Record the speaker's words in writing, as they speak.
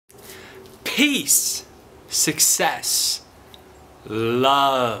peace, success,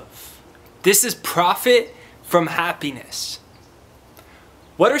 love. This is profit from happiness.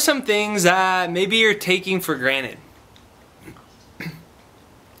 What are some things that maybe you're taking for granted?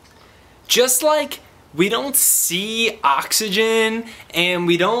 Just like we don't see oxygen and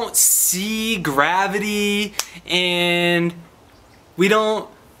we don't see gravity and we don't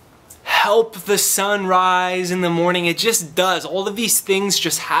help the sun rise in the morning. It just does. All of these things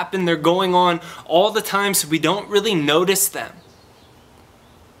just happen. They're going on all the time, so we don't really notice them.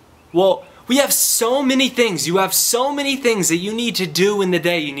 Well, we have so many things. You have so many things that you need to do in the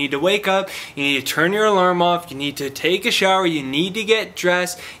day. You need to wake up, you need to turn your alarm off, you need to take a shower, you need to get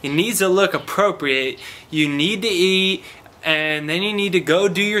dressed, it needs to look appropriate, you need to eat, and then you need to go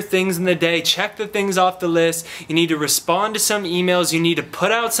do your things in the day, check the things off the list, you need to respond to some emails, you need to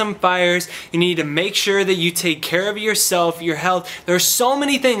put out some fires, you need to make sure that you take care of yourself, your health. There are so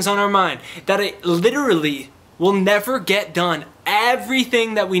many things on our mind that it literally will never get done.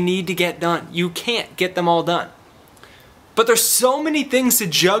 Everything that we need to get done, you can't get them all done. But there's so many things to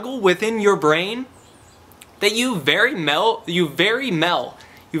juggle within your brain that you very well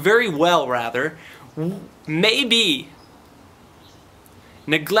may be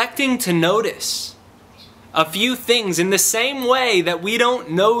neglecting to notice a few things in the same way that we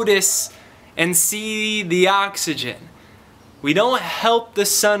don't notice and see the oxygen. We don't help the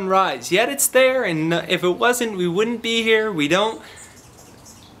sun rise, yet it's there, and if it wasn't, we wouldn't be here. We don't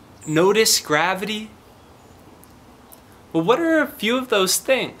notice gravity. Well, what are a few of those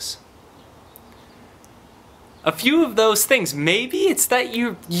things? A few of those things, maybe it's that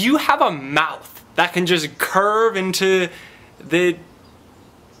you have a mouth that can just curve into the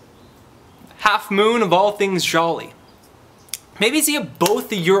half moon of all things jolly. Maybe it's you have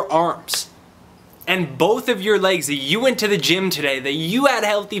both of your arms and both of your legs, that you went to the gym today, that you had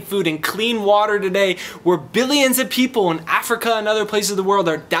healthy food and clean water today, where billions of people in Africa and other places of the world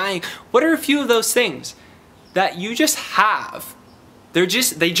are dying. What are a few of those things that you just have? They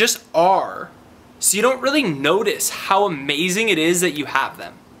just are. So you don't really notice how amazing it is that you have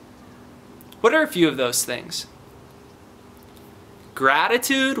them. What are a few of those things?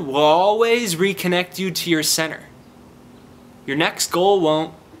 Gratitude will always reconnect you to your center. Your next goal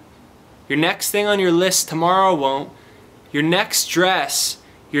won't. Your next thing on your list tomorrow won't. Your next dress,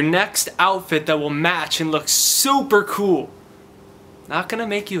 your next outfit that will match and look super cool, not gonna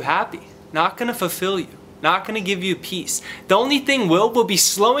make you happy, not gonna fulfill you, not gonna give you peace. The only thing will be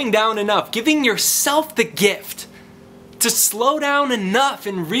slowing down enough, giving yourself the gift to slow down enough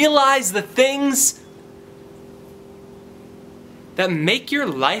and realize the things that make your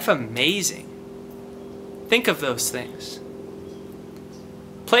life amazing. Think of those things.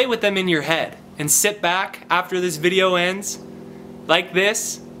 Play with them in your head and sit back after this video ends like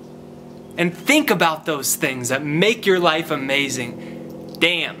this and think about those things that make your life amazing.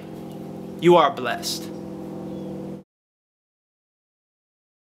 Damn, you are blessed.